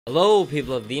Hello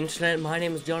people of the internet, my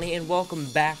name is Johnny and welcome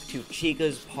back to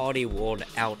Chica's Party World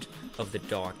Out of the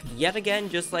Dark. Yet again,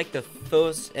 just like the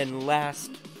first and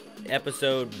last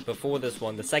episode before this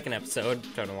one, the second episode,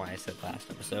 don't know why I said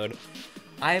last episode,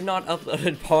 I have not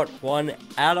uploaded part 1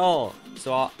 at all.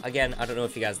 So again, I don't know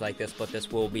if you guys like this, but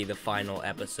this will be the final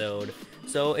episode.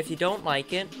 So if you don't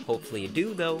like it, hopefully you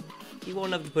do though, you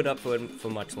won't have to put up for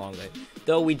much longer.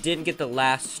 Though we didn't get the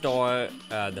last star,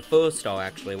 the first star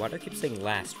actually. Why do I keep saying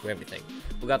last for everything?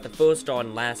 We got the first star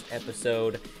in last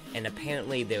episode, and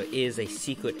apparently there is a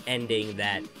secret ending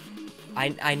that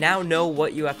I now know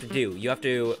what you have to do. You have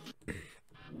to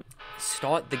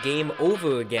start the game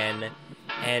over again,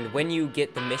 and when you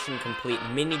get the mission complete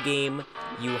minigame,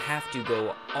 you have to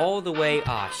go all the way,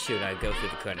 shoot, I go through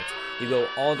the credits. You go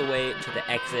all the way to the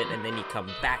exit, and then you come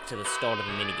back to the start of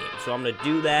the minigame. So I'm gonna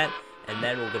do that, and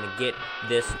then we're gonna get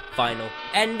this final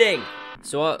ending.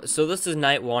 So this is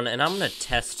night 1, and I'm gonna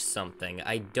test something.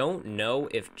 I don't know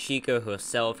if Chica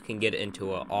herself can get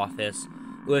into her office,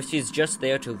 or if she's just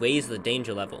there to raise the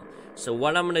danger level. So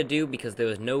what I'm gonna do, because there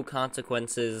was no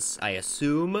consequences, I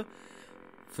assume,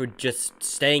 for just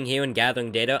staying here and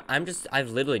gathering data, I've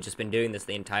literally just been doing this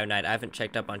the entire night. I haven't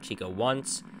checked up on Chica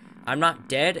once. I'm not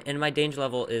dead, and my danger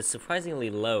level is surprisingly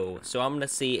low, so I'm gonna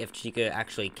see if Chica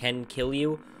actually can kill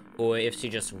you, or if she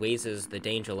just raises the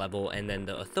danger level and then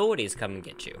the authorities come and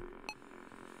get you.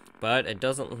 But it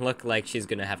doesn't look like she's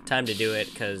gonna have time to do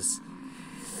it, because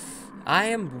I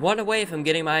am 1 away from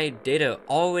getting my data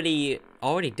already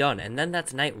done, and then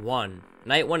that's night 1.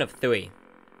 Night 1 of 3.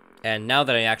 And now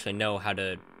that I actually know how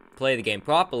to play the game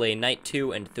properly, night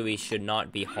 2 and 3 should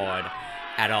not be hard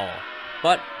at all.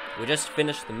 But we just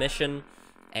finished the mission,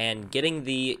 and getting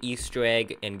the Easter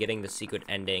egg and getting the secret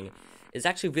ending is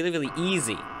actually really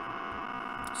easy.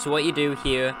 So what you do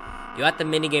here, you're at the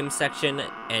minigame section,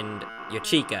 and you're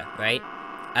Chica, right?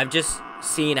 I've just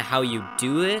seen how you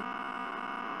do it.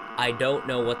 I don't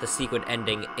know what the secret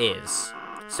ending is.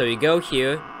 So you go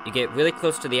here, you get really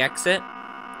close to the exit,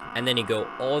 and then you go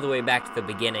all the way back to the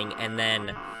beginning, and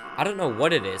then, I don't know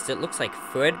what it is. It looks like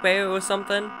Threadbare or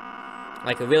something.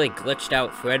 Like a really glitched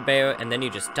out Threadbare, and then you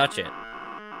just touch it.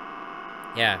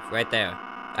 Yeah, right there.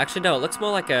 Actually, no, it looks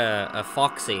more like a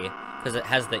Foxy, because it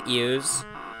has the ears.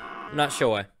 I'm not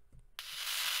sure.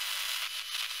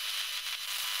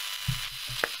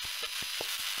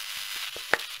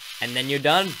 And then you're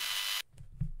done.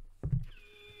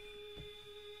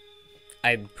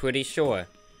 I'm pretty sure.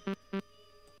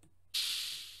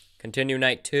 Continue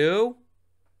night 2?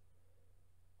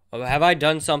 Or have I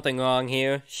done something wrong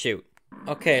here? Shoot.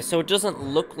 Okay, so it doesn't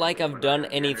look like I've done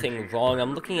anything wrong.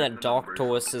 I'm looking at Dark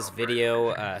Taurus's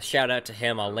video. Shout out to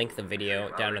him. I'll link the video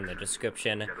down in the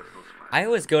description. I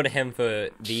always go to him for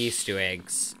the Easter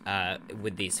eggs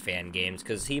with these fan games,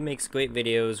 because he makes great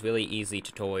videos, really easy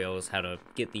tutorials, how to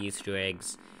get the Easter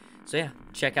eggs. So yeah,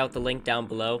 check out the link down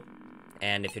below.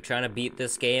 And if you're trying to beat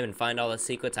this game and find all the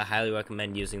secrets, I highly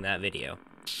recommend using that video.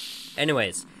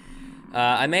 Anyways,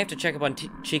 I may have to check up on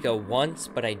Chica once,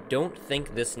 but I don't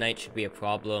think this night should be a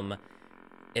problem.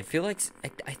 I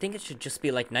think it should just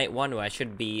be like night 1, where I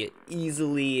should be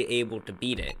easily able to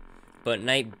beat it. But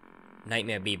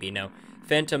Nightmare BB, no.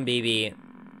 Phantom BB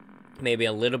may be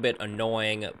a little bit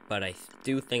annoying, but I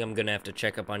do think I'm gonna have to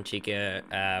check up on Chica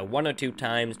 1 or 2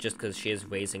 times, just because she is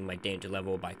raising my danger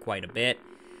level by quite a bit.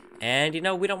 And, you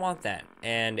know, we don't want that.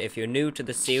 And if you're new to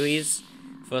the series,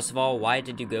 first of all, why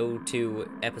did you go to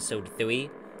episode 3?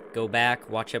 Go back,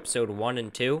 watch episode 1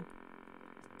 and 2.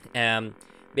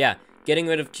 Yeah, getting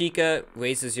rid of Chica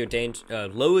raises your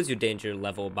lowers your danger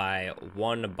level by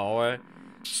 1 bar.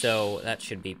 So that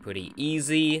should be pretty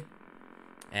easy.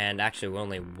 And actually, we're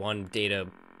only 1 data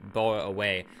bar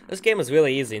away. This game is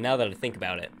really easy now that I think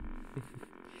about it.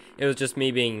 It was just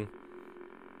me being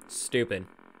stupid,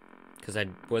 because I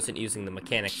wasn't using the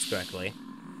mechanics correctly.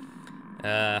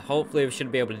 Hopefully we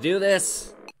should be able to do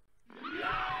this.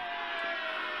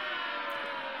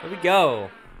 Here we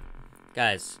go.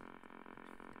 Guys,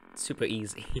 super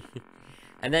easy.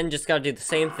 And then just gotta do the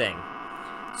same thing.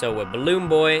 So with Balloon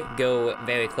Boy, go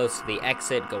very close to the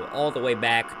exit, go all the way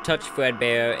back, touch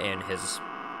Fredbear in his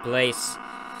place.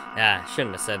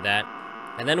 Shouldn't have said that.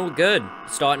 And then we're good.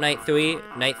 Start night 3.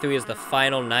 Night 3 is the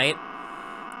final night.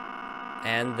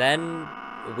 And then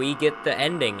we get the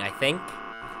ending, I think.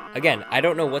 Again, I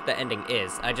don't know what the ending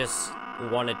is. I just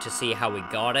wanted to see how we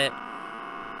got it.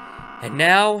 And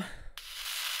now,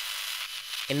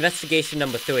 investigation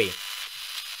number 3.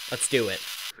 Let's do it.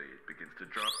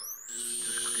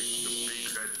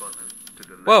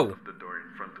 Whoa!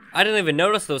 I didn't even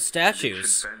notice those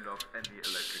statues.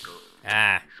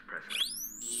 Ah.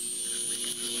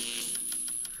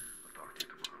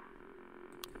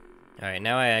 Alright,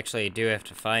 now I actually do have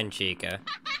to find Chica.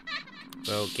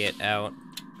 Go get out.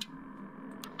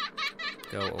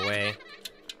 Go away.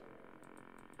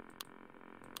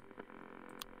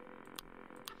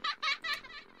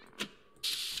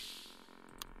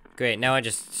 Great, now I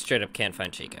just straight up can't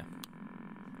find Chica.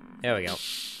 There we go.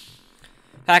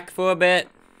 Hack for a bit,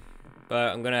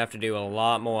 but I'm gonna have to do a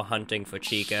lot more hunting for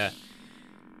Chica.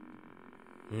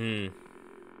 That'll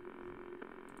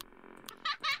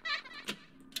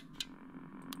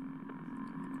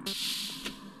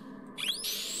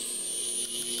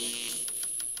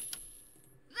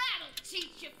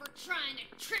teach you for trying to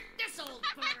trick this old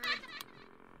bird.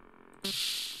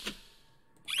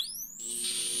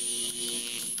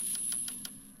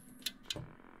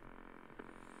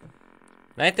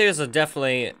 Night There's are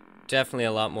definitely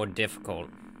a lot more difficult.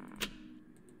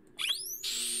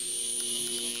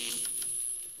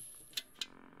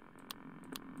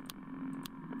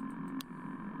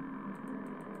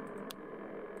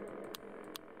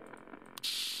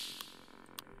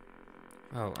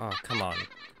 Oh, come on.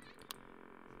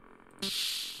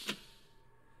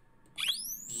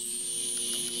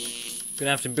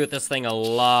 Gonna have to boot this thing a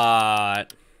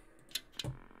lot.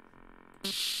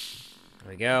 There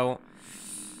we go.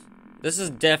 This is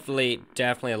definitely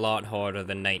a lot harder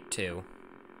than Night 2.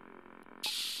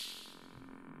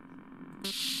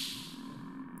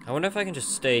 I wonder if I can just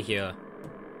stay here.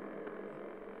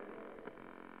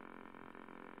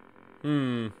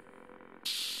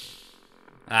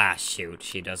 Ah, shoot.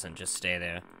 She doesn't just stay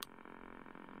there.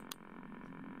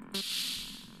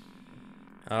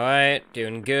 Alright.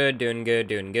 Doing good, doing good,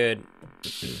 doing good.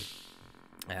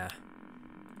 Yeah.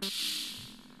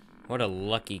 What a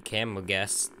lucky camera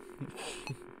guess.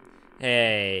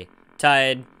 Hey.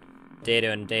 Tied.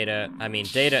 Data and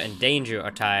Danger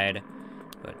are tied.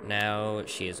 But now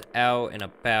she is out and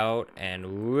about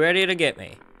and ready to get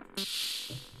me.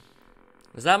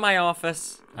 Is that my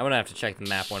office? I'm gonna have to check the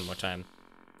map one more time.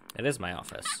 It is my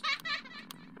office.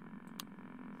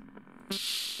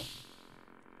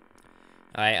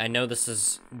 I know this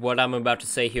is what I'm about to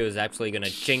say here is actually gonna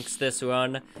jinx this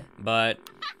run, but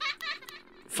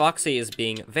Foxy is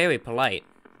being very polite.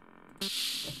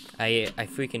 I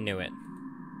freaking knew it.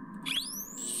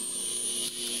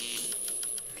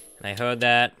 And I heard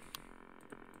that.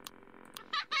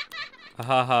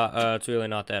 Haha, it's really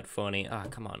not that funny. Ah,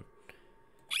 come on.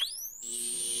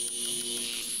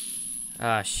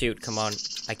 Ah, shoot, come on.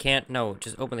 I can't, no,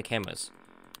 just open the cameras.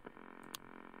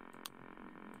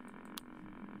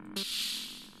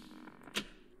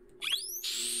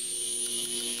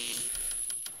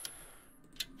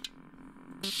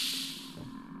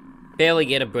 Barely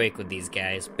get a break with these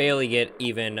guys. Barely get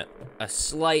even a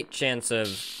slight chance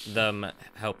of them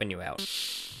helping you out.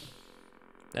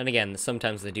 Then again,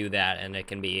 sometimes they do that, and it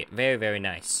can be very, very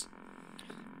nice.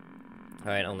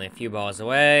 Alright, only a few balls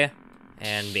away.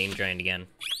 And being drained again.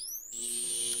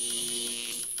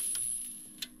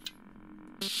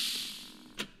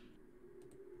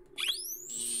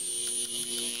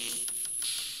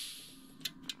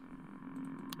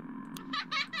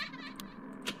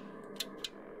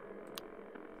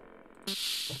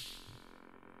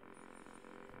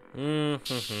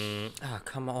 Oh,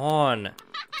 come on.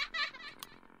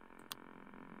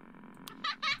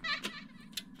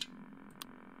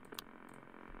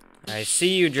 I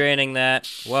see you draining that.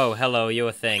 Whoa, hello, you're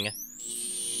a thing.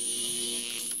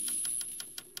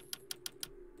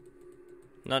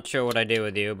 Not sure what I do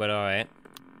with you, but alright.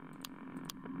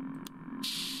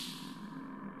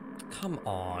 Come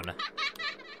on.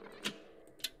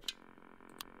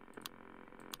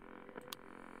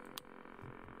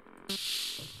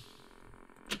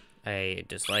 I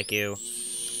dislike you.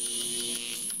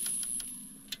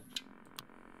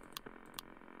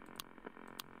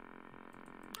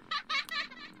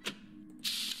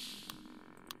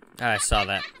 I saw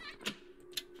that.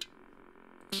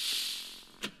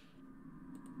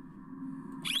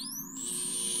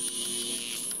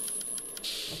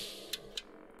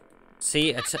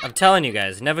 See, I'm telling you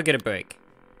guys, never get a break.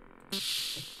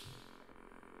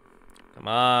 Come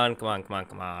on, come on, come on,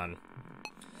 come on.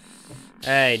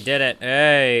 Hey, did it.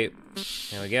 Hey.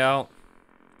 There we go.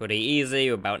 Pretty easy,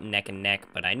 we're about neck and neck,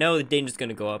 but I know the danger's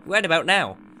gonna go up right about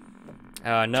now.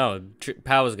 No,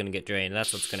 power's gonna get drained,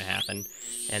 that's what's gonna happen.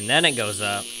 And then it goes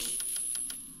up.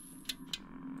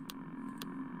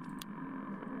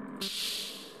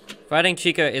 Fighting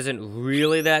Chica isn't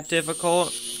really that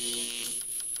difficult.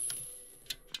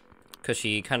 Because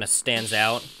she kind of stands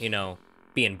out, you know,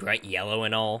 being bright yellow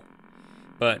and all.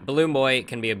 But Balloon Boy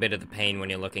can be a bit of the pain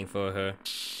when you're looking for her.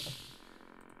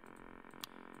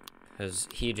 Because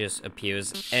he just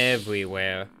appears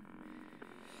everywhere.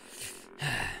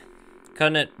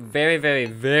 Cutting it very, very,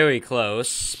 very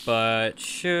close, but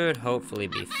should hopefully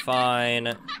be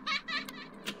fine.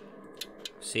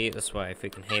 See, that's why I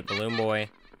freaking hate Balloon Boy.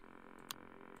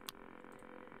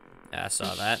 Yeah, I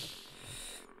saw that.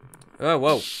 Oh,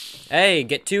 whoa. Hey,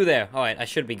 get two there. Alright, I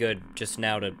should be good just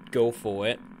now to go for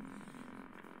it.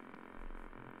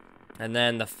 And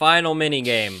then the final mini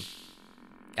game.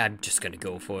 I'm just gonna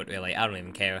go for it, really. I don't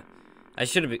even care. I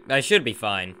should be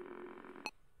fine.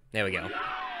 There we go.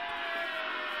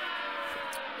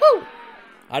 Woo!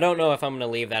 I don't know if I'm gonna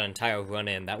leave that entire run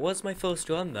in. That was my first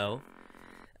run, though.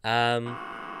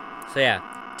 So yeah,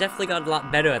 definitely got a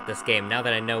lot better at this game now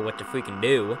that I know what to freaking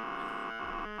do.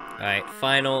 Alright,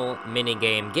 final mini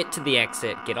game. Get to the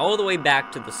exit, get all the way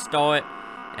back to the start,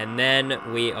 and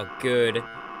then we are good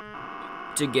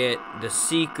to get the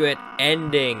secret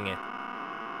ending.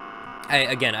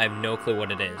 Again, I have no clue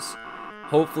what it is.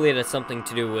 Hopefully it has something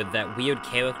to do with that weird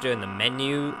character in the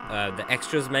menu, the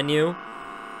extras menu.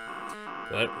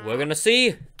 But we're gonna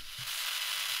see. Thank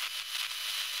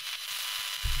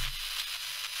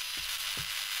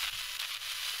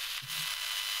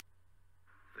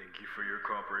you for your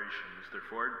cooperation, Mr.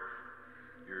 Ford.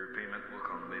 Your payment will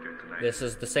come later tonight. This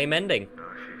is the same ending. Now,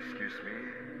 if you excuse me,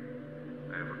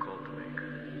 I have a call to make.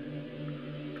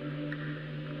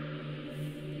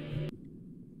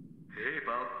 Hey,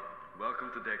 pal.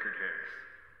 Welcome to Deckard Harris.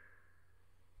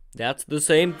 That's the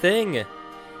same thing.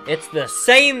 It's the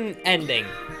same ending.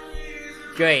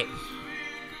 Great.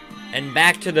 And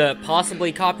back to the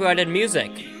possibly copyrighted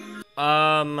music.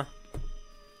 I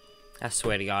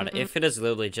swear to God, if it is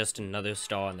literally just another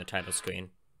star on the title screen.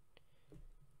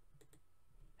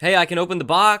 Hey, I can open the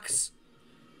box.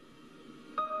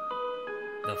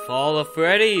 The Fall of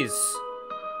Freddy's.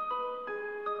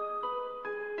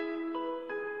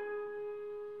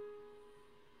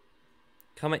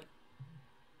 Coming.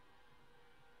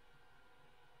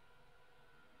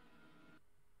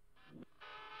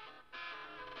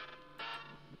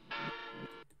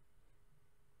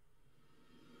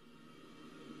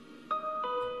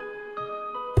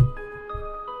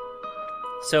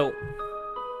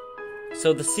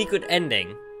 So the secret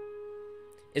ending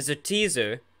is a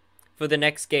teaser for the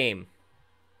next game.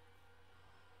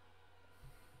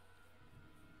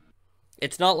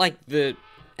 It's not like the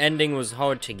ending was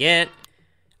hard to get.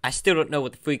 I still don't know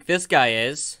what the freak this guy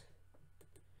is.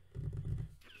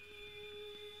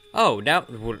 Oh, now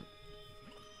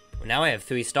I have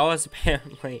 3 stars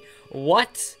apparently.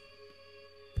 What?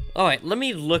 Alright, let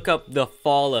me look up the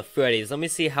Fall of Freddy's. Let me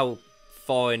see how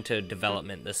far into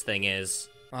development this thing is.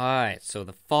 Alright, so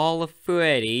the Fall of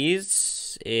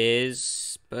Freddy's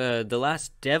is... the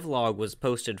last devlog was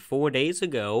posted 4 days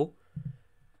ago.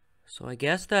 So I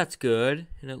guess that's good,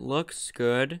 and it looks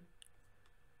good.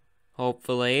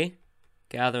 Hopefully.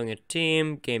 Gathering a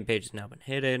team, game page has now been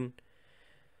hidden.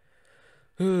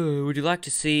 Would you like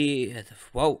to see...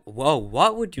 Whoa,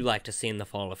 what would you like to see in the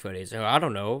Fall of Freddy's? I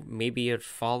don't know, maybe a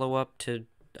follow-up to...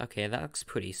 Okay, that looks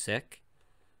pretty sick.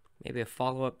 Maybe a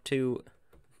follow-up to...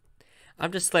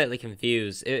 I'm just slightly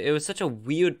confused. It was such a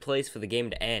weird place for the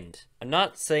game to end. I'm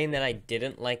not saying that I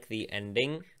didn't like the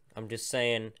ending. I'm just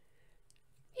saying,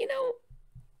 you know,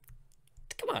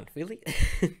 come on, really?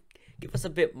 Give us a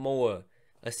bit more.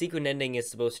 A secret ending is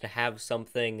supposed to have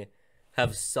something.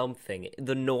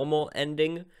 The normal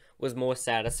ending was more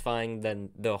satisfying than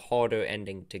the harder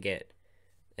ending to get.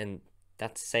 And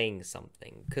that's saying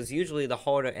something. Because usually the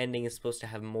harder ending is supposed to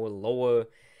have more lore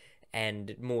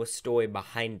and more story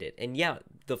behind it. And yeah,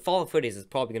 the Fall of Freddy's is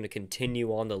probably going to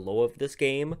continue on the lore of this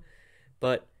game,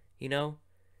 but, you know,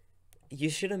 you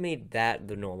should have made that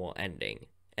the normal ending,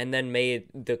 and then made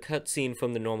the cutscene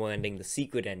from the normal ending the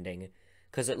secret ending,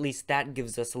 because at least that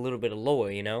gives us a little bit of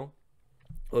lore, you know?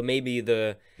 Or maybe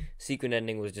the secret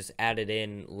ending was just added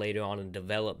in later on in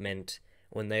development,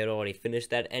 when they had already finished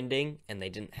that ending, and they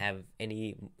didn't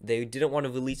want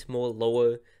to release more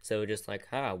lore, so they're just like,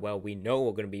 well, we know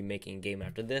we're going to be making a game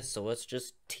after this, so let's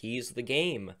just tease the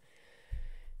game.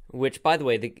 Which, by the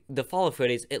way, the Fall of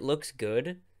Freddy's, it looks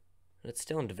good, but it's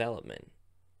still in development.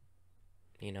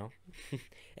 You know?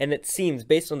 And it seems,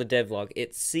 based on the devlog,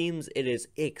 it seems it is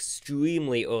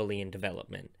extremely early in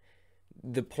development.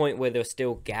 The point where they're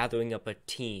still gathering up a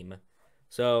team.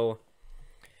 So...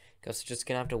 guess we're just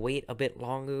gonna have to wait a bit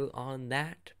longer on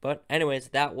that. But anyways,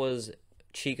 that was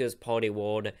Chica's Party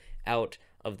World Out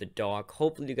of the Dark.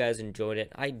 Hopefully you guys enjoyed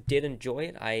it. I did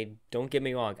enjoy it. Don't get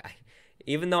me wrong.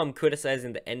 Even though I'm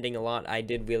criticizing the ending a lot, I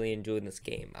did really enjoy this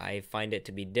game. I find it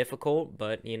to be difficult,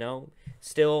 but, you know,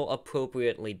 still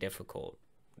appropriately difficult.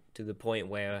 To the point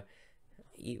where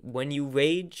when you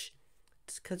rage,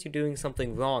 it's because you're doing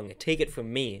something wrong. Take it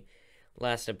from me.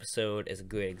 last episode is a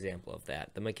great example of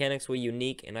that. The mechanics were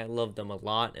unique, and I loved them a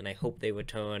lot, and I hope they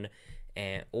return,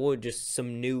 or just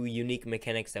some new unique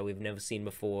mechanics that we've never seen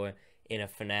before in a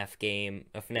FNAF game,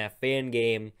 a FNAF fan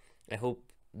game. I hope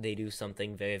they do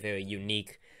something very, very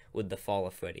unique with the Fall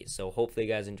of Freddy. So hopefully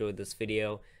you guys enjoyed this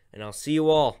video, and I'll see you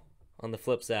all on the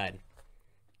flip side.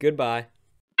 Goodbye.